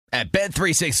At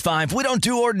Bet365, we don't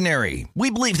do ordinary. We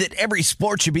believe that every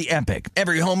sport should be epic.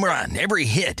 Every home run, every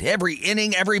hit, every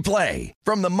inning, every play.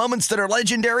 From the moments that are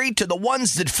legendary to the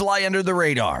ones that fly under the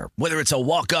radar. Whether it's a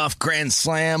walk-off grand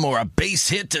slam or a base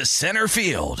hit to center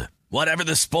field. Whatever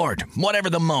the sport, whatever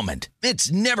the moment.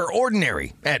 It's never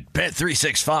ordinary at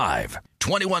Bet365.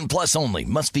 21 plus only.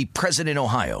 Must be present in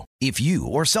Ohio. If you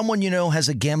or someone you know has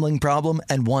a gambling problem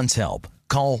and wants help,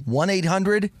 call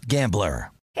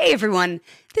 1-800-GAMBLER. Hey everyone,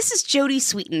 this is Jody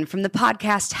Sweeten from the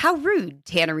podcast How Rude,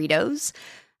 Tanneritos.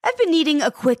 I've been needing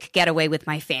a quick getaway with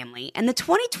my family, and the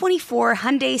 2024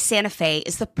 Hyundai Santa Fe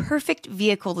is the perfect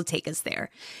vehicle to take us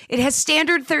there. It has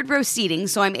standard third-row seating,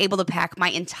 so I'm able to pack my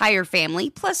entire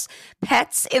family, plus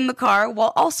pets, in the car,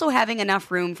 while also having enough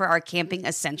room for our camping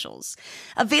essentials.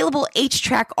 Available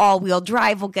H-Track all-wheel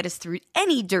drive will get us through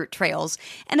any dirt trails,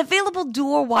 and available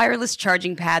dual wireless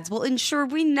charging pads will ensure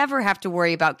we never have to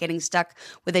worry about getting stuck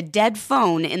with a dead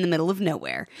phone in the middle of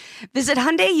nowhere. Visit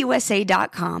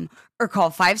HyundaiUSA.com or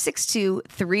call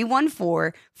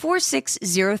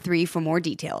 562-314-4603 for more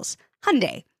details.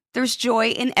 Hyundai, there's joy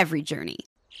in every journey.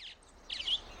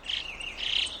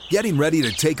 Getting ready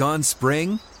to take on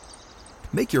spring?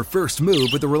 Make your first move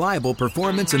with the reliable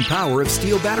performance and power of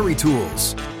Steel battery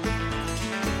tools.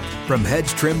 From hedge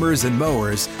trimmers and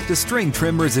mowers to string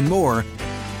trimmers and more,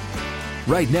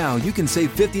 right now you can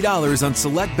save $50 on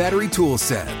select battery tool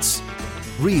sets.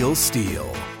 Real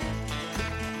Steel.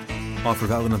 Offer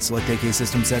valid on select AK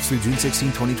system sets through June 16,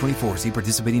 2024. See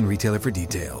participating retailer for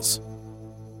details.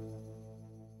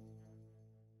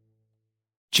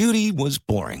 Judy was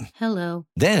boring. Hello.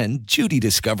 Then Judy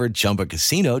discovered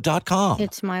ChumbaCasino.com.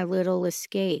 It's my little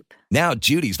escape. Now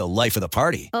Judy's the life of the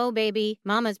party. Oh, baby,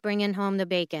 mama's bringing home the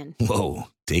bacon. Whoa,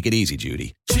 take it easy,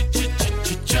 Judy.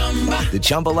 The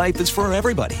Chumba life is for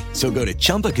everybody. So go to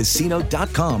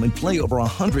ChumbaCasino.com and play over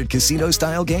 100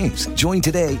 casino-style games. Join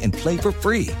today and play for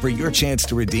free for your chance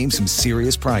to redeem some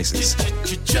serious prizes.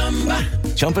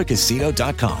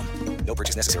 ChumbaCasino.com. No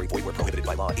purchase necessary. Void where prohibited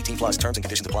by law. 18 plus terms and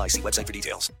conditions apply. See website for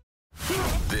details.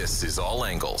 This is All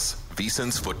Angles,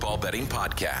 VSiN's football betting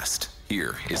podcast.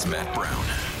 Here is Matt Brown.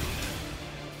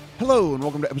 Hello, and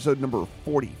welcome to episode number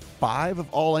 45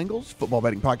 of All Angles, football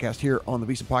betting podcast here on the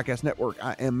VSiN Podcast Network.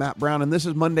 I am Matt Brown, and this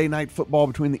is Monday Night Football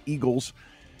between the Eagles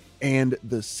and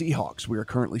the Seahawks. We are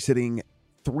currently sitting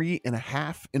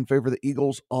 3.5 in favor of the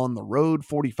Eagles on the road.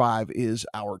 45 is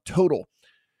our total.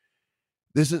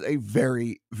 This is a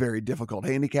very, very difficult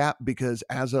handicap because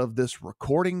as of this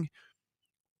recording,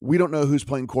 we don't know who's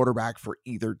playing quarterback for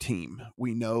either team.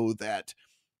 We know that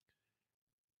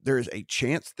there is a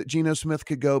chance that Geno Smith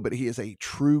could go, but he is a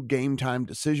true game time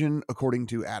decision, according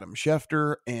to Adam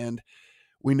Schefter. And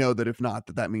we know that if not,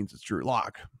 that means it's Drew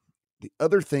Lock. The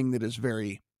other thing that is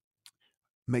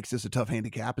makes this a tough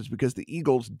handicap is because the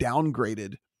Eagles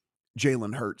downgraded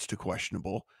Jalen Hurts to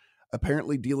questionable,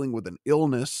 apparently dealing with an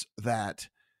illness that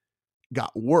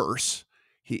got worse.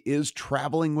 He is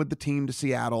traveling with the team to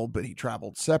Seattle, but he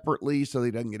traveled separately so he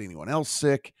doesn't get anyone else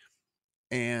sick.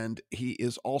 And he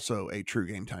is also a true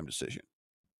game time decision.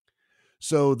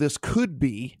 So this could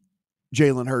be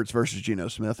Jalen Hurts versus Geno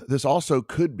Smith. This also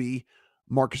could be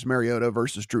Marcus Mariota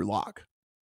versus Drew Lock,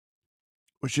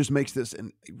 which just makes this a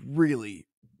really,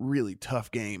 really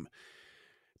tough game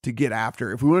to get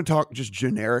after. If we want to talk just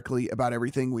generically about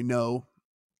everything, we know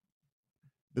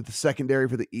that the secondary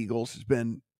for the Eagles has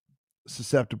been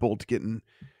susceptible to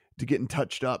getting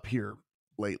touched up here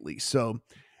lately. So,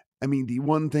 I mean, the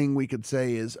one thing we could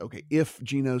say is, okay, if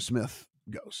Geno Smith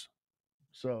goes,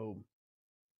 so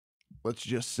let's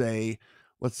say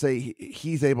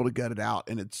he's able to gut it out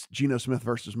and it's Geno Smith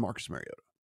versus Marcus Mariota.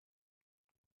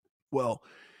 Well,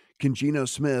 can Geno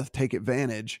Smith take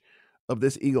advantage of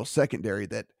this Eagles secondary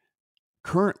that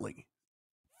currently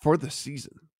for the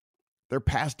season, their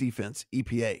pass defense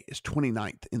EPA is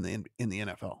 29th in the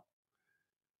NFL.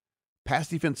 Pass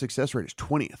defense success rate is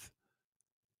 20th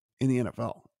in the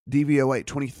NFL. DVOA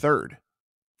 23rd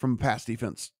from a pass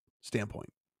defense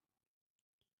standpoint.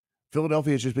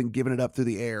 Philadelphia has just been giving it up through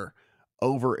the air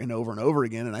over and over and over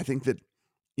again. And I think that,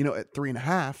 at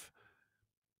 3.5,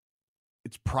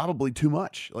 it's probably too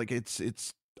much. Like it's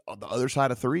on the other side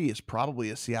of 3 is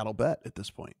probably a Seattle bet at this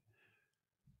point.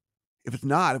 If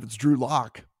it's Drew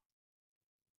Lock,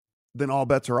 then all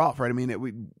bets are off, right? I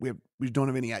mean, we don't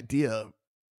have any idea.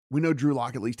 We know Drew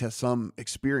Lock at least has some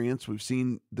experience. We've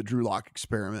seen the Drew Lock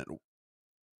experiment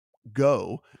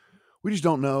go. We just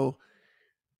don't know.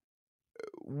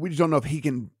 We just don't know if he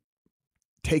can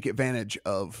take advantage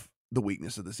of the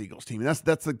weakness of this Eagles team. And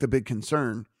that's like the big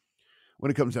concern when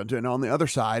it comes down to it. And on the other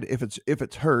side, if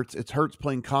it's Hurts, it's Hurts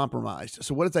playing compromised.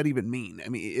 So what does that even mean? I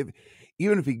mean,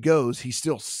 even if he goes, he's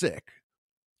still sick,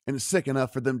 and is sick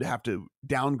enough for them to have to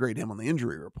downgrade him on the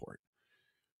injury report.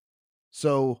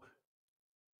 So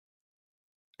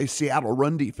a Seattle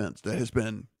run defense that has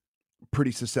been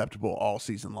pretty susceptible all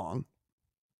season long,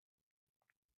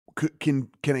 can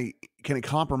a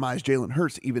compromised Jalen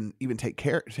Hurts even take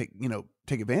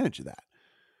advantage of that?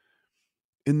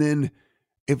 And then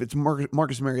if it's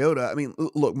Marcus Mariota, I mean,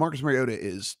 look, Marcus Mariota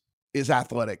is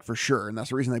athletic for sure, and that's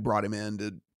the reason they brought him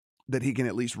in, that he can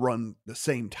at least run the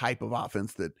same type of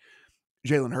offense that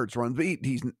Jalen Hurts runs, but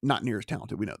he's not near as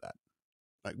talented. We know that.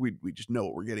 Like we just know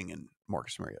what we're getting in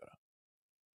Marcus Mariota.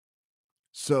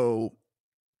 So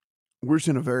we're just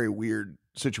in a very weird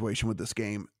situation with this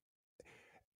game.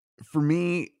 For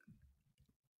me,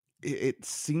 it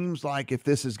seems like if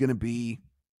this is going to be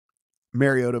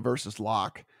Mariota versus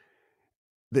Locke,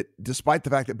 that despite the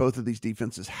fact that both of these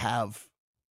defenses have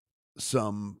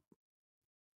some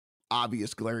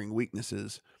obvious glaring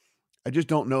weaknesses, I just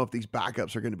don't know if these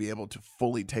backups are going to be able to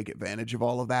fully take advantage of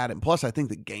all of that. And plus, I think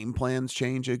the game plans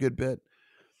change a good bit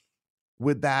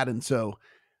with that. And so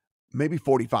maybe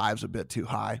 45 is a bit too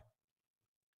high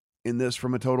in this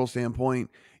from a total standpoint.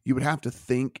 You would have to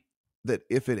think that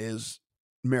if it is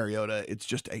Mariota, it's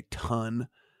just a ton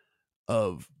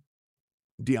of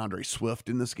DeAndre Swift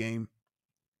in this game.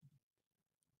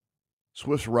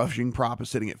 Swift's rushing prop is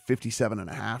sitting at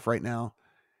 57.5 right now.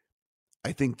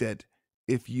 I think that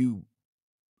if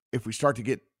we start to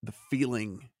get the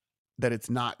feeling that it's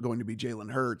not going to be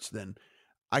Jalen Hurts, then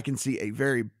I can see a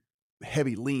very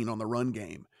heavy lean on the run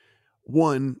game.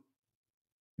 One,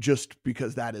 just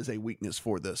because that is a weakness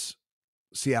for this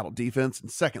Seattle defense. And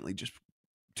secondly, just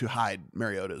to hide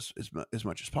Mariota as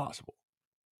much as possible.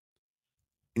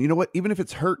 And you know what? Even if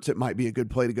it's Hurts, it might be a good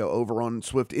play to go over on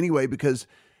Swift anyway, because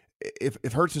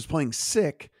if Hurts is playing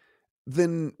sick,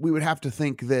 then we would have to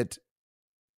think that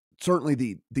certainly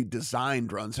the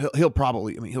designed runs, he'll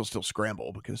probably, I mean, he'll still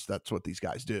scramble because that's what these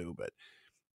guys do. But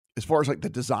as far as like the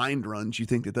designed runs, you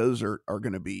think that those are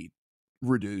going to be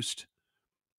reduced.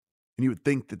 And you would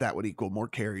think that that would equal more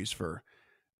carries for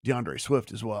DeAndre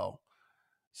Swift as well.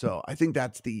 So I think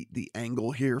that's the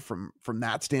angle here from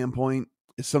that standpoint,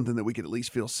 is something that we could at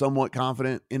least feel somewhat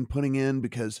confident in putting in,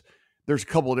 because there's a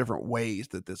couple of different ways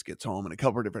that this gets home and a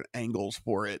couple of different angles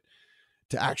for it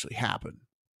to actually happen.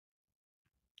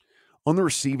 On the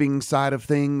receiving side of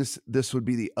things, this would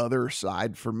be the other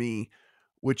side for me,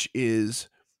 which is,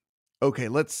 okay,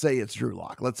 let's say it's Drew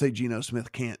Lock. Let's say Geno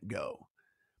Smith can't go.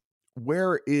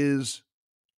 Where is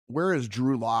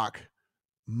Drew Lock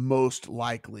most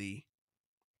likely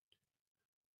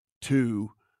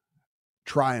to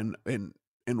try and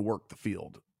work the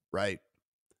field, right?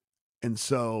 And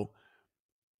so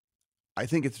I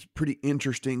think it's pretty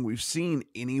interesting. We've seen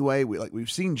anyway,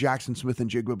 we've seen Jackson Smith and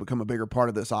Jigba become a bigger part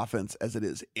of this offense as it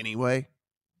is anyway.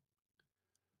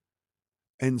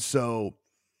 And so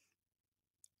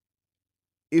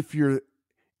if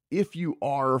you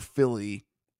are Philly,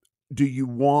 do you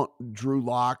want Drew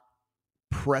Lock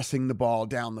pressing the ball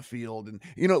down the field? And,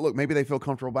 look, maybe they feel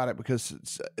comfortable about it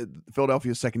because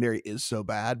Philadelphia's secondary is so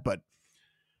bad, but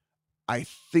I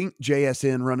think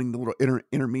JSN running the little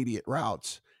intermediate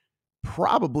routes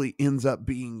probably ends up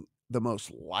being the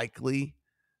most likely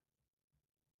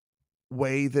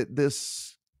way that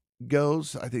this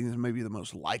goes. I think this may be the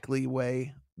most likely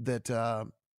way that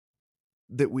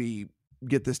that we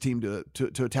get this team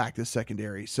to attack this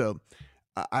secondary. So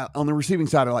on the receiving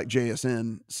side, I like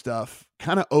JSN stuff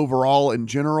kind of overall in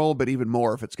general, but even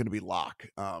more if it's going to be Lock.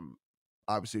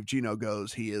 Obviously, if Geno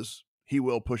goes, he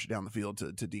will push it down the field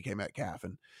to DK Metcalf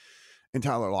and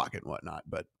Tyler Lockett and whatnot.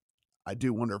 But I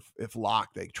do wonder if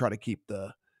Lock, they try to keep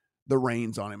the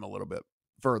reins on him a little bit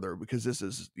further, because this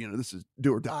is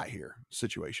do or die here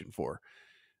situation for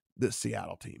this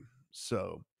Seattle team.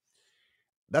 So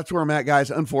that's where I'm at,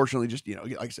 guys. Unfortunately, just,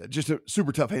 like I said, just a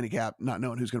super tough handicap, not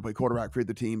knowing who's going to play quarterback for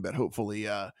either team, but hopefully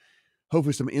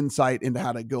some insight into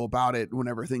how to go about it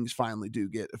whenever things finally do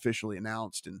get officially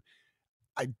announced. And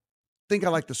I think I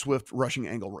like the Swift rushing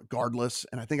angle regardless.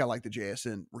 And I think I like the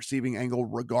JSN receiving angle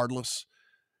regardless.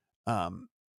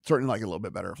 Certainly like a little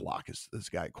bit better if Locke is this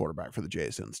guy at quarterback for the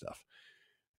JSN stuff.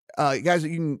 Guys,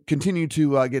 you can continue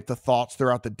to get the thoughts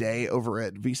throughout the day over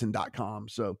at vsin.com.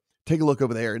 So take a look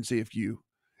over there and see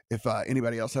if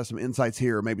anybody else has some insights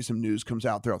here, or maybe some news comes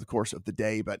out throughout the course of the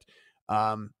day. But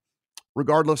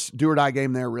regardless, do or die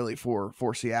game there really for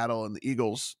Seattle, and the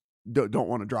Eagles don't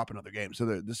want to drop another game.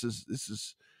 So this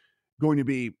is going to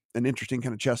be an interesting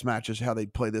kind of chess match as how they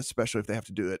play this, especially if they have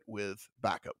to do it with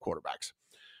backup quarterbacks.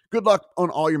 Good luck on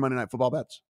all your Monday Night Football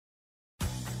bets.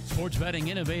 Sports Betting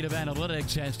Innovative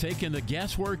Analytics has taken the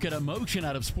guesswork and emotion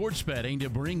out of sports betting to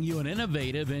bring you an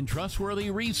innovative and trustworthy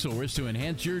resource to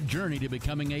enhance your journey to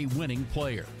becoming a winning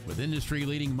player. With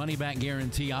industry-leading money-back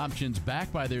guarantee options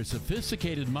backed by their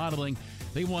sophisticated modeling,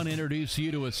 they want to introduce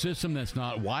you to a system that's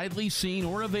not widely seen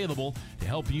or available to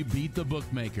help you beat the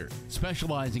bookmaker.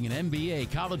 Specializing in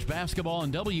NBA, college basketball,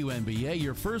 and WNBA,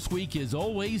 your first week is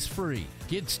always free.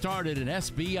 Get started at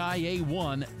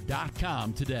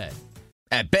SBIA1.com today.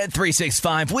 At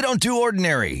Bet365, we don't do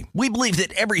ordinary. We believe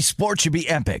that every sport should be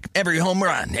epic. Every home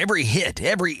run, every hit,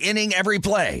 every inning, every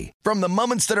play. From the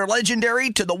moments that are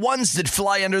legendary to the ones that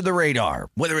fly under the radar.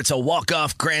 Whether it's a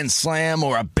walk-off grand slam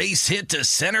or a base hit to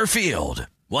center field.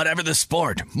 Whatever the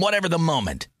sport, whatever the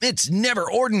moment. It's never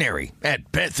ordinary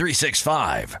at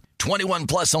Bet365. 21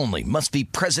 plus only. Must be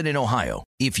present in Ohio.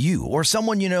 If you or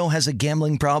someone you know has a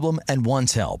gambling problem and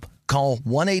wants help, call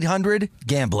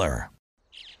 1-800-GAMBLER.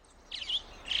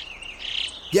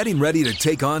 Getting ready to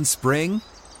take on spring?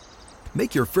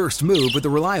 Make your first move with the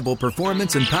reliable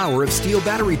performance and power of Steel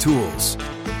battery tools.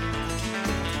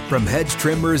 From hedge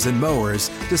trimmers and mowers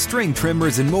to string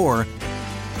trimmers and more,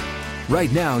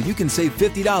 right now you can save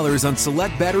 $50 on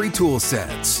select battery tool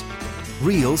sets.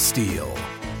 Real Steel.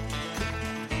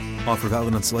 Offer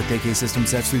valid on select AK system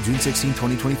sets through June 16,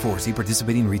 2024. See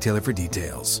participating retailer for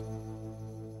details.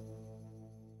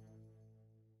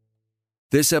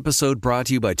 This episode brought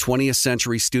to you by 20th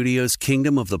Century Studios'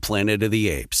 Kingdom of the Planet of the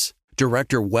Apes.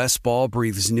 Director Wes Ball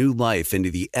breathes new life into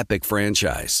the epic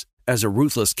franchise. As a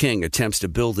ruthless king attempts to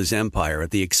build his empire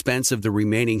at the expense of the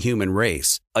remaining human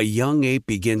race, a young ape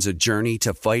begins a journey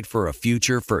to fight for a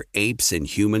future for apes and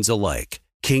humans alike.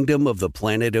 Kingdom of the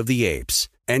Planet of the Apes.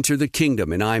 Enter the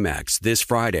kingdom in IMAX this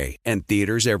Friday and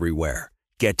theaters everywhere.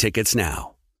 Get tickets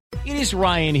now. It is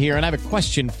Ryan here, and I have a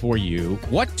question for you.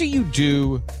 What do you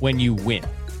do when you win?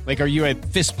 Like, are you a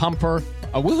fist pumper,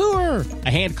 a woo-hooer,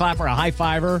 a hand clapper, a high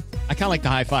fiver? I kind of like the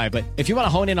high five, but if you want to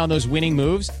hone in on those winning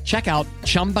moves, check out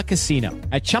Chumba Casino.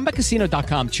 At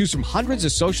ChumbaCasino.com, choose from hundreds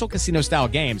of social casino-style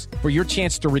games for your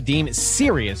chance to redeem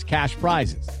serious cash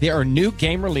prizes. There are new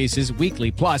game releases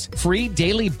weekly, plus free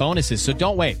daily bonuses. So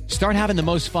don't wait. Start having the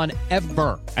most fun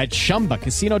ever at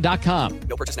ChumbaCasino.com.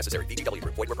 No purchase necessary. VGW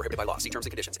Group. Void where prohibited by law. See terms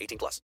and conditions. 18 plus.